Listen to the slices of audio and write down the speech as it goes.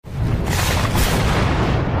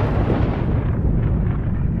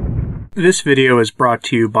This video is brought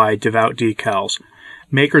to you by Devout Decals,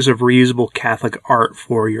 makers of reusable Catholic art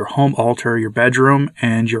for your home altar, your bedroom,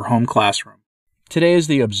 and your home classroom. Today is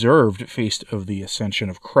the observed feast of the Ascension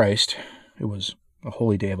of Christ. It was a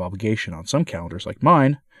holy day of obligation on some calendars, like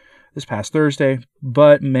mine, this past Thursday,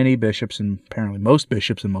 but many bishops, and apparently most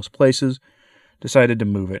bishops in most places, decided to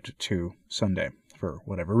move it to Sunday for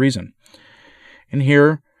whatever reason. And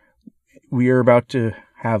here we are about to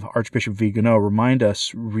have Archbishop Vigano remind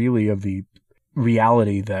us really of the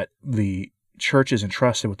reality that the Church is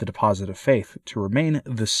entrusted with the deposit of faith to remain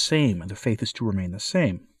the same. The faith is to remain the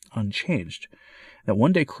same, unchanged. That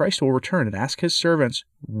one day Christ will return and ask his servants,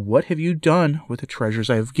 "What have you done with the treasures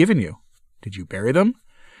I have given you? Did you bury them?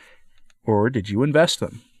 Or did you invest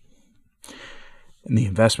them?" And the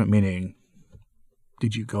investment meaning,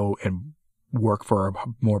 did you go and work for a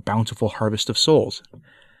more bountiful harvest of souls?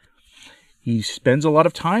 He spends a lot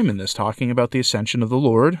of time in this talking about the ascension of the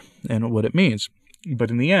Lord and what it means. But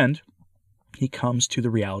in the end, he comes to the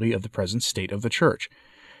reality of the present state of the Church.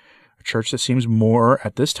 A church that seems more,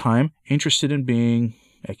 at this time, interested in being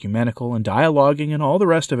ecumenical and dialoguing and all the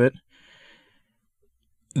rest of it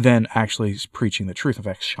than actually preaching the truth, in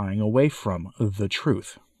fact, shying away from the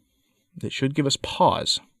truth. It should give us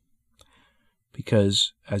pause,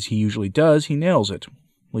 because as he usually does, he nails it, at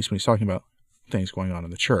least when he's talking about things going on in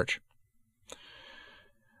the Church.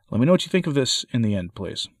 Let me know what you think of this in the end,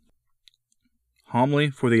 please. Homily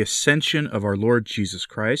for the Ascension of our Lord Jesus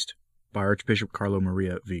Christ by Archbishop Carlo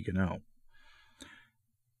Maria Vigano.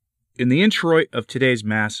 In the introit of today's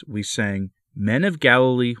Mass, we sang, "Men of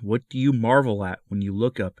Galilee, what do you marvel at when you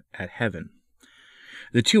look up at heaven?"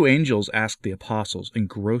 The two angels asked the apostles,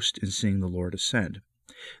 engrossed in seeing the Lord ascend.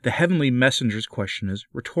 The heavenly messenger's question is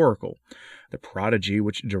rhetorical. The prodigy,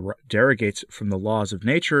 which derogates from the laws of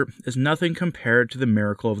nature, is nothing compared to the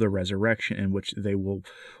miracle of the resurrection in which they will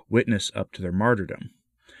witness up to their martyrdom.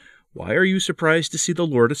 Why are you surprised to see the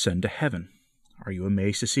Lord ascend to heaven? Are you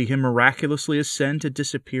amazed to see him miraculously ascend to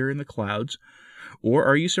disappear in the clouds? Or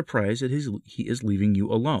are you surprised that he is leaving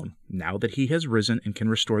you alone, now that he has risen and can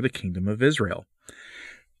restore the kingdom of Israel?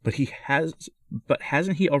 But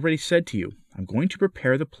hasn't he already said to you, "I'm going to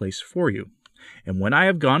prepare the place for you. And when I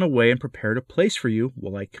have gone away and prepared a place for you,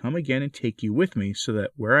 will I come again and take you with me, so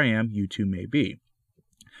that where I am, you too may be?"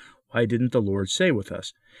 Why didn't the Lord say with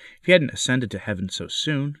us? If he hadn't ascended to heaven so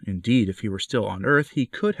soon, indeed, if he were still on earth, he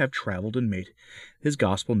could have traveled and made his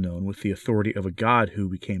gospel known with the authority of a God who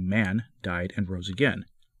became man, died, and rose again.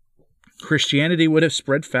 Christianity would have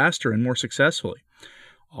spread faster and more successfully,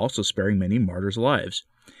 also sparing many martyrs' lives.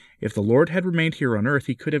 If the Lord had remained here on earth,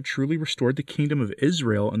 he could have truly restored the kingdom of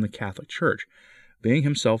Israel and the Catholic Church, being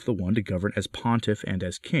himself the one to govern as pontiff and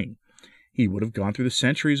as king. He would have gone through the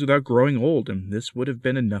centuries without growing old, and this would have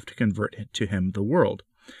been enough to convert to him the world.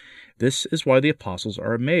 This is why the apostles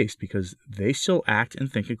are amazed, because they still act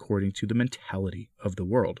and think according to the mentality of the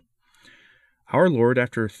world. Our Lord,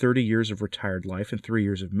 after 30 years of retired life and 3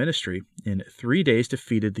 years of ministry, in 3 days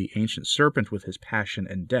defeated the ancient serpent with his passion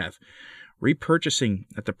and death, repurchasing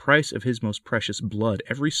at the price of his most precious blood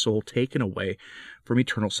every soul taken away from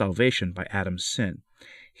eternal salvation by Adam's sin.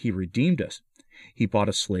 He redeemed us. He bought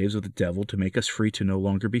us slaves of the devil to make us free to no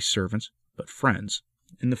longer be servants, but friends.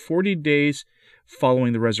 In the 40 days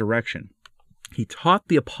following the resurrection, he taught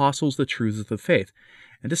the apostles the truths of the faith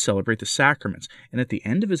and to celebrate the sacraments, and at the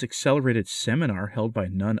end of his accelerated seminar held by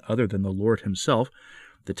none other than the Lord himself,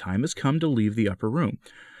 the time has come to leave the upper room.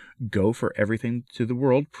 Go for everything to the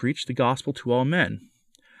world, preach the gospel to all men.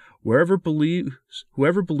 Whoever believes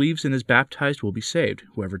and is baptized will be saved.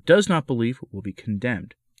 Whoever does not believe will be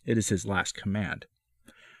condemned. It is his last command.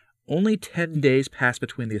 Only 10 days pass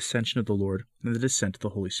between the ascension of the Lord and the descent of the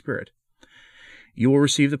Holy Spirit. You will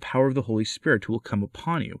receive the power of the Holy Spirit who will come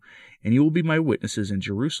upon you, and you will be my witnesses in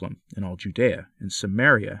Jerusalem, in all Judea, in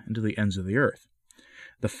Samaria, and to the ends of the earth.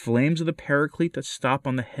 The flames of the Paraclete that stop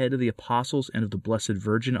on the head of the apostles and of the Blessed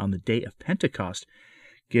Virgin on the day of Pentecost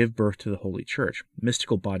give birth to the Holy Church,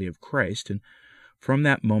 mystical body of Christ, and from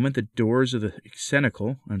that moment the doors of the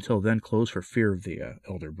cenacle, until then closed for fear of the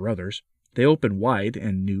elder brothers, they open wide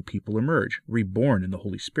and new people emerge, reborn in the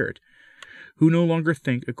Holy Spirit, who no longer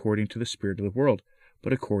think according to the spirit of the world,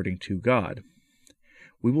 but according to God.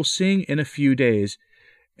 We will sing in a few days,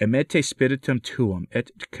 "Emete spiritum tuum,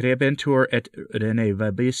 et crebentur et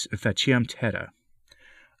renevabis faciam terra."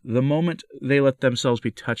 The moment they let themselves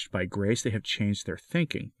be touched by grace, they have changed their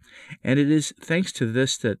thinking, and it is thanks to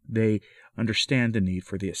this that they understand the need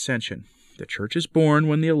for the Ascension. The Church is born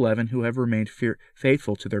when the 11 who have remained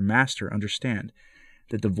faithful to their Master understand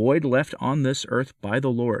that the void left on this earth by the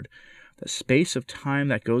Lord, The space of time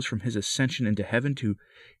that goes from his ascension into heaven to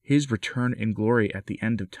his return in glory at the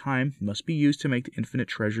end of time must be used to make the infinite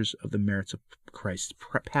treasures of the merits of Christ's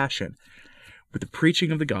passion, with the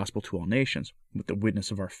preaching of the gospel to all nations, with the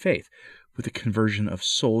witness of our faith, with the conversion of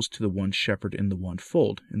souls to the one shepherd in the one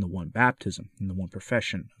fold, in the one baptism, in the one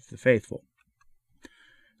profession of the faithful.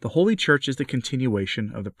 The Holy Church is the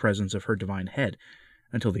continuation of the presence of her divine head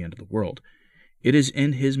until the end of the world. It is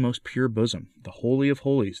in his most pure bosom, the Holy of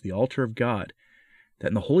Holies, the altar of God, that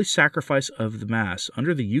in the holy sacrifice of the Mass,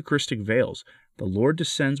 under the Eucharistic veils, the Lord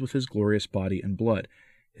descends with his glorious body and blood,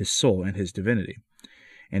 his soul and his divinity.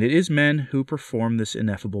 And it is men who perform this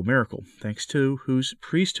ineffable miracle, thanks to whose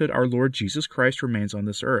priesthood our Lord Jesus Christ remains on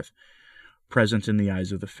this earth, present in the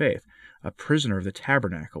eyes of the faith, a prisoner of the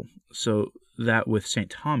tabernacle, so that with St.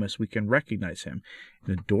 Thomas we can recognize him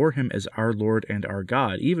and adore him as our Lord and our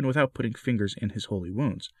God, even without putting fingers in his holy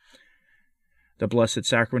wounds. The blessed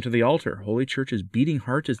sacrament of the altar, Holy Church's beating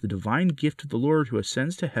heart, is the divine gift of the Lord who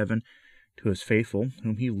ascends to heaven to his faithful,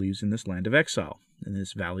 whom he leaves in this land of exile, in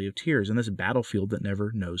this valley of tears, in this battlefield that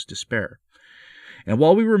never knows despair. And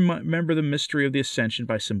while we remember the mystery of the Ascension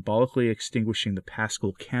by symbolically extinguishing the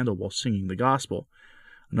paschal candle while singing the gospel,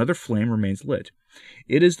 another flame remains lit.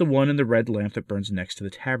 It is the one in the red lamp that burns next to the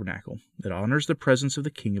tabernacle, that honors the presence of the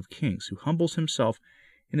King of Kings, who humbles himself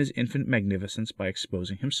in his infinite magnificence by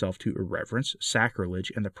exposing himself to irreverence,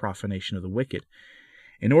 sacrilege, and the profanation of the wicked,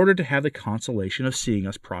 in order to have the consolation of seeing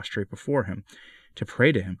us prostrate before him, to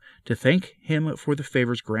pray to him, to thank him for the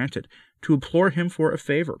favors granted, to implore him for a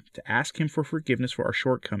favor, to ask him for forgiveness for our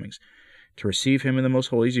shortcomings, to receive him in the most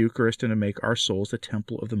holy Eucharist, and to make our souls the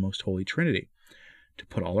temple of the most holy Trinity, to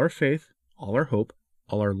put all our faith, all our hope,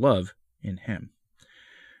 all our love in him.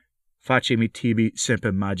 Facemi tibi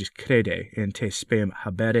semper magis crede, in te spem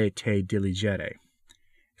habere te diligere.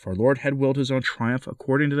 If our Lord had willed his own triumph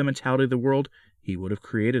according to the mentality of the world, he would have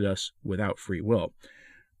created us without free will,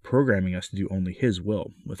 programming us to do only his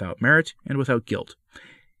will, without merit and without guilt.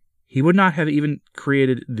 He would not have even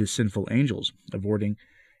created the sinful angels, avoiding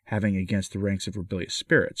having against the ranks of rebellious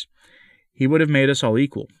spirits. He would have made us all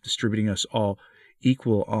equal, distributing us all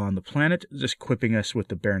equal on the planet, just equipping us with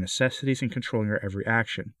the bare necessities and controlling our every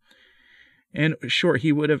action. In short,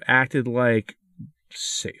 he would have acted like,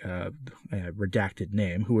 say, a redacted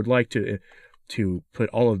name, who would like to put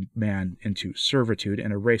all of man into servitude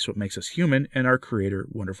and erase what makes us human and our Creator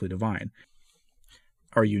wonderfully divine.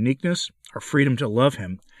 Our uniqueness, our freedom to love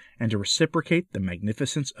him, and to reciprocate the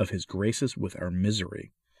magnificence of his graces with our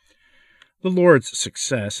misery. The Lord's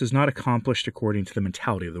success is not accomplished according to the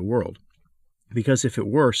mentality of the world, because if it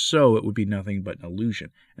were so, it would be nothing but an illusion,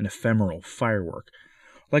 an ephemeral firework,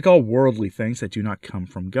 like all worldly things that do not come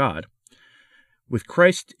from God. With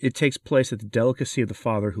Christ, it takes place at the delicacy of the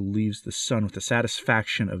Father, who leaves the Son with the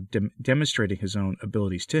satisfaction of demonstrating his own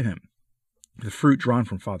abilities to him, the fruit drawn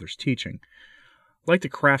from Father's teaching. Like the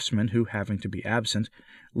craftsman who, having to be absent,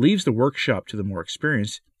 leaves the workshop to the more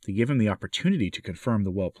experienced to give him the opportunity to confirm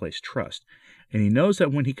the well-placed trust, and he knows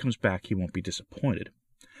that when he comes back he won't be disappointed.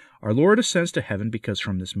 Our Lord ascends to heaven because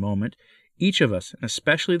from this moment, each of us, and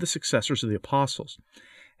especially the successors of the apostles,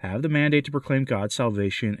 have the mandate to proclaim God's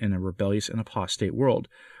salvation in a rebellious and apostate world,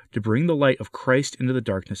 to bring the light of Christ into the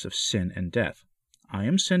darkness of sin and death. I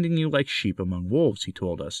am sending you like sheep among wolves, he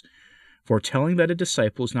told us, foretelling that a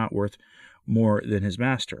disciple is not worth more than his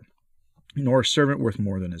master, nor a servant worth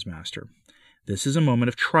more than his master. This is a moment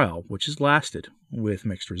of trial, which has lasted, with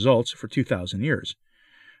mixed results, for 2,000 years.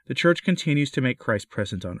 The Church continues to make Christ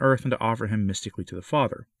present on earth and to offer him mystically to the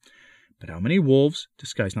Father. But how many wolves,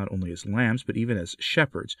 disguised not only as lambs, but even as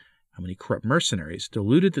shepherds, how many corrupt mercenaries,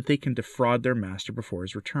 deluded that they can defraud their master before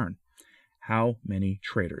his return? How many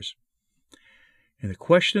traitors? In the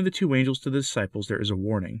question of the two angels to the disciples, there is a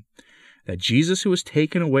warning that Jesus, who was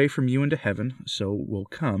taken away from you into heaven, so will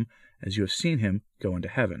come, as you have seen him go into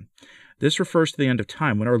heaven. This refers to the end of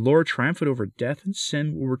time, when our Lord, triumphant over death and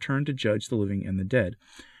sin, will return to judge the living and the dead,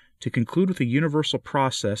 to conclude with a universal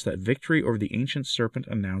process that victory over the ancient serpent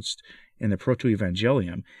announced in the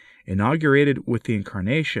Proto-Evangelium, inaugurated with the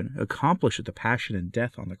Incarnation, accomplished with the passion and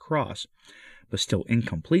death on the cross, but still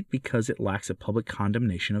incomplete because it lacks a public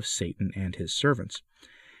condemnation of Satan and his servants.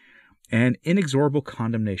 An inexorable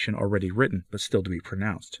condemnation already written, but still to be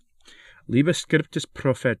pronounced. Liber scriptus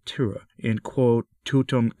profetur, in quo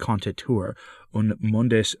tutum contetur, un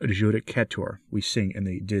mondes judicatur, we sing in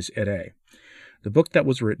the Dies Irae, the book that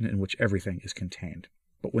was written in which everything is contained.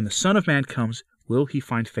 But when the Son of Man comes, will he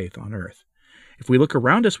find faith on earth? If we look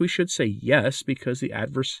around us, we should say yes, because the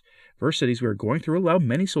adversities we are going through allow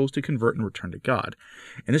many souls to convert and return to God.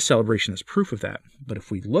 And this celebration is proof of that. But if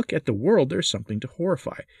we look at the world, there's something to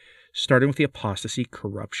horrify, starting with the apostasy,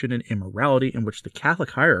 corruption, and immorality in which the Catholic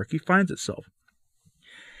hierarchy finds itself.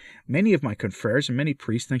 Many of my confreres and many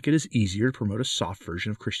priests think it is easier to promote a soft version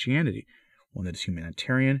of Christianity, one that is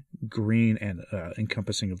humanitarian, green, and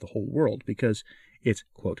encompassing of the whole world, because its,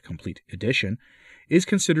 quote, complete edition is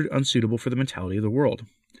considered unsuitable for the mentality of the world.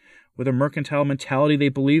 With a mercantile mentality, they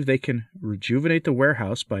believe they can rejuvenate the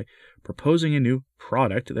warehouse by proposing a new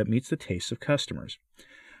product that meets the tastes of customers.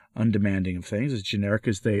 Undemanding of things, as generic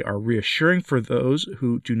as they are reassuring for those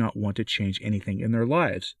who do not want to change anything in their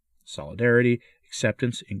lives. Solidarity,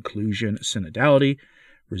 acceptance, inclusion, synodality,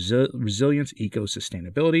 resilience,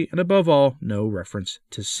 eco-sustainability, and above all, no reference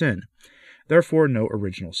to sin. Therefore, no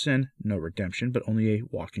original sin, no redemption, but only a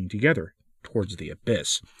walking together towards the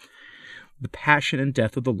abyss. The passion and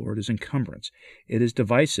death of the Lord is encumbrance. It is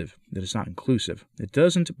divisive. It is not inclusive. It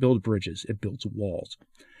doesn't build bridges. It builds walls.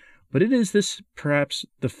 But it is this, perhaps,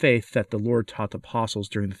 the faith that the Lord taught the apostles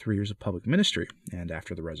during the 3 years of public ministry, and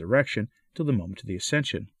after the resurrection, till the moment of the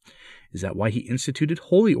Ascension. Is that why he instituted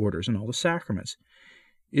holy orders and all the sacraments?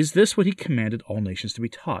 Is this what he commanded all nations to be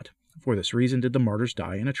taught? For this reason did the martyrs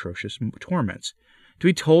die in atrocious torments. To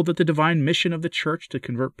be told that the divine mission of the Church to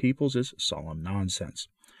convert peoples is solemn nonsense.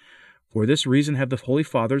 For this reason have the Holy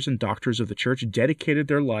Fathers and doctors of the Church dedicated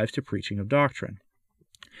their lives to preaching of doctrine.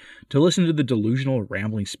 To listen to the delusional,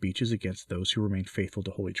 rambling speeches against those who remain faithful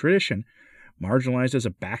to holy tradition, marginalized as a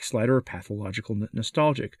backslider or pathological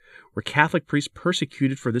nostalgic, were Catholic priests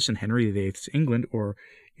persecuted for this in Henry VIII's England or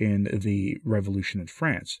in the Revolution in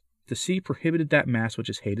France. The See prohibited that Mass which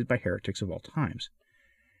is hated by heretics of all times.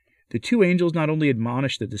 The 2 angels not only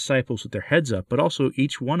admonished the disciples with their heads up, but also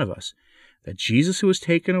each one of us, that Jesus who was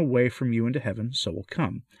taken away from you into heaven, so will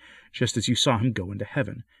come, just as you saw him go into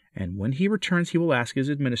heaven. And when he returns, he will ask his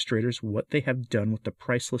administrators what they have done with the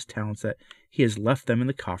priceless talents that he has left them in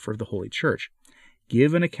the coffer of the Holy Church.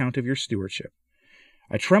 Give an account of your stewardship.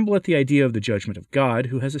 I tremble at the idea of the judgment of God,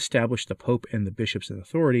 who has established the Pope and the bishops in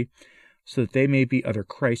authority, so that they may be other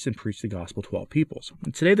Christs and preach the gospel to all peoples.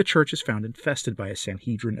 And today the Church is found infested by a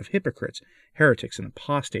Sanhedrin of hypocrites, heretics, and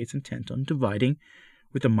apostates intent on dividing,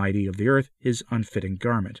 with the mighty of the earth, his unfitting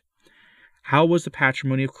garment. How was the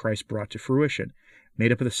patrimony of Christ brought to fruition,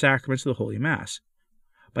 made up of the sacraments of the Holy Mass?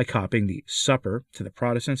 By copying the supper to the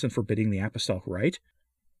Protestants and forbidding the apostolic rite?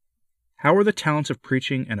 How were the talents of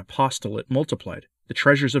preaching and apostolate multiplied? The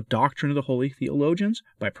treasures of doctrine of the holy theologians?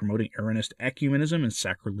 By promoting Arianist ecumenism and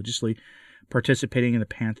sacrilegiously participating in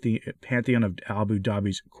the pantheon of Abu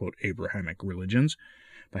Dhabi's, quote, Abrahamic religions?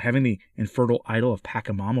 By having the infertile idol of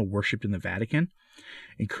Pachamama worshipped in the Vatican?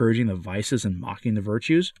 Encouraging the vices and mocking the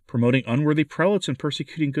virtues? Promoting unworthy prelates and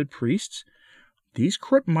persecuting good priests? These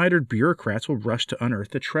corrupt-mitred bureaucrats will rush to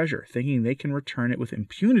unearth the treasure, thinking they can return it with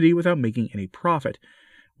impunity without making any profit,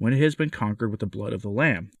 when it has been conquered with the blood of the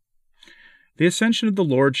Lamb. The Ascension of the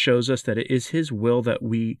Lord shows us that it is his will that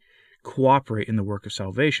we cooperate in the work of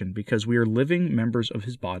salvation, because we are living members of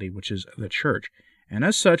his body, which is the Church, and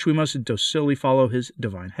as such we must docilely follow his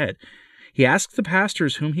divine head. He asks the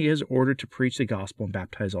pastors whom he has ordered to preach the gospel and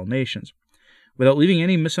baptize all nations, without leaving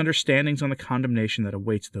any misunderstandings on the condemnation that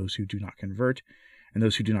awaits those who do not convert and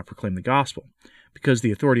those who do not proclaim the gospel, because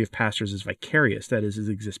the authority of pastors is vicarious, that is, it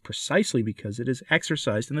exists precisely because it is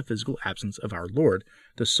exercised in the physical absence of our Lord,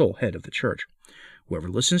 the sole head of the Church. Whoever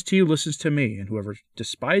listens to you listens to me, and whoever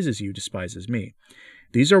despises you despises me.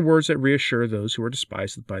 These are words that reassure those who are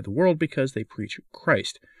despised by the world because they preach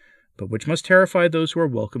Christ, but which must terrify those who are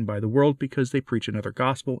welcomed by the world because they preach another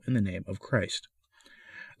gospel in the name of Christ.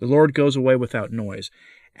 The Lord goes away without noise.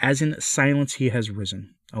 As in silence he has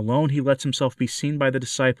risen. Alone he lets himself be seen by the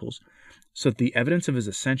disciples, so that the evidence of his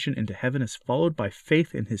ascension into heaven is followed by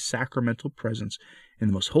faith in his sacramental presence in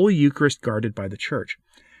the most holy Eucharist guarded by the Church,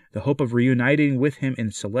 the hope of reuniting with him in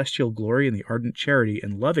celestial glory in the ardent charity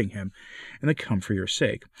and loving him and the come for your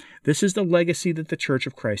sake. This is the legacy that the Church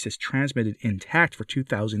of Christ has transmitted intact for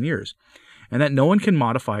 2,000 years, and that no one can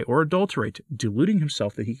modify or adulterate, deluding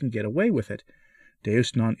himself that he can get away with it.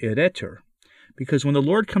 Deus non iretur. Because when the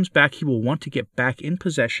Lord comes back, he will want to get back in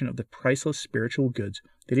possession of the priceless spiritual goods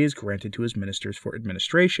that he has granted to his ministers for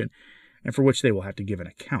administration, and for which they will have to give an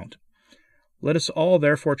account. Let us all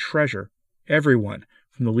therefore treasure, everyone,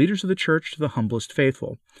 from the leaders of the Church to the humblest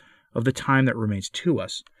faithful, of the time that remains to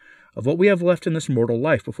us, of what we have left in this mortal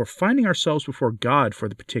life before finding ourselves before God for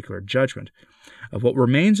the particular judgment, of what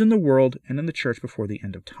remains in the world and in the Church before the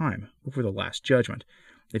end of time, before the last judgment.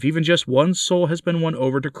 If even just one soul has been won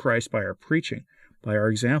over to Christ by our preaching, by our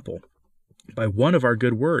example, By one of our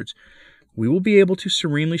good words, we will be able to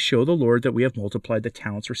serenely show the Lord that we have multiplied the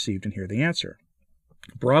talents received and hear the answer.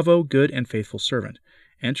 Bravo, good and faithful servant.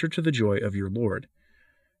 Enter to the joy of your Lord.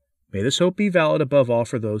 May this hope be valid above all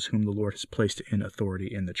for those whom the Lord has placed in authority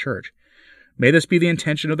in the church. May this be the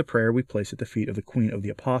intention of the prayer we place at the feet of the Queen of the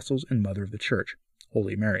Apostles and Mother of the Church,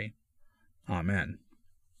 Holy Mary. Amen.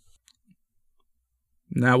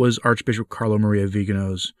 And that was Archbishop Carlo Maria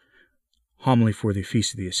Vigano's homily for the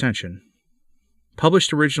Feast of the Ascension,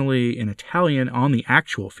 published originally in Italian on the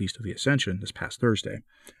actual Feast of the Ascension this past Thursday.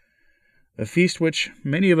 A feast which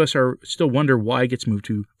many of us are still wonder why it gets moved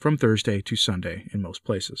from Thursday to Sunday in most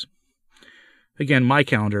places. Again, my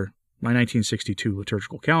calendar, my 1962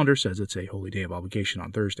 liturgical calendar, says it's a holy day of obligation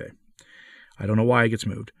on Thursday. I don't know why it gets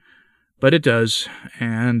moved, but it does,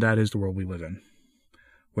 and that is the world we live in,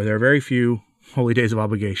 where there are very few holy days of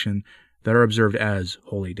obligation that are observed as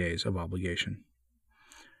holy days of obligation.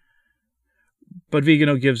 But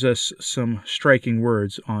Vigano gives us some striking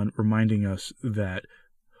words on reminding us that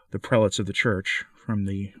the prelates of the church, from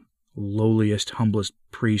the lowliest, humblest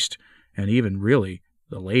priest, and even really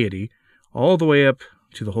the laity, all the way up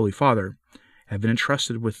to the Holy Father, have been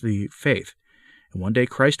entrusted with the faith. And one day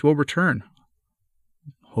Christ will return.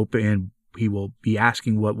 And he will be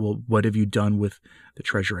asking, what have you done with the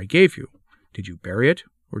treasure I gave you? Did you bury it,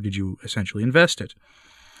 or did you essentially invest it?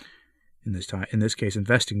 In this case,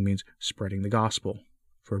 investing means spreading the gospel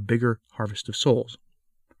for a bigger harvest of souls.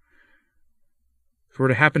 If it were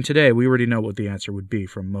to happen today, we already know what the answer would be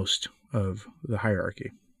from most of the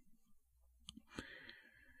hierarchy.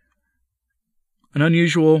 An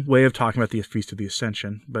unusual way of talking about the Feast of the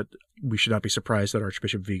Ascension, but we should not be surprised that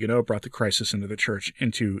Archbishop Vigano brought the crisis into the church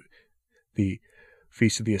into the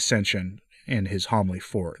Feast of the Ascension and his homily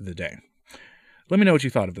for the day. Let me know what you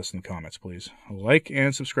thought of this in the comments, please. Like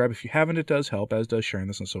and subscribe if you haven't. It does help, as does sharing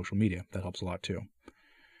this on social media. That helps a lot too.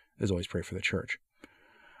 As always, pray for the church.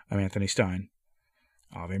 I'm Anthony Stein.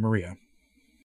 Ave Maria.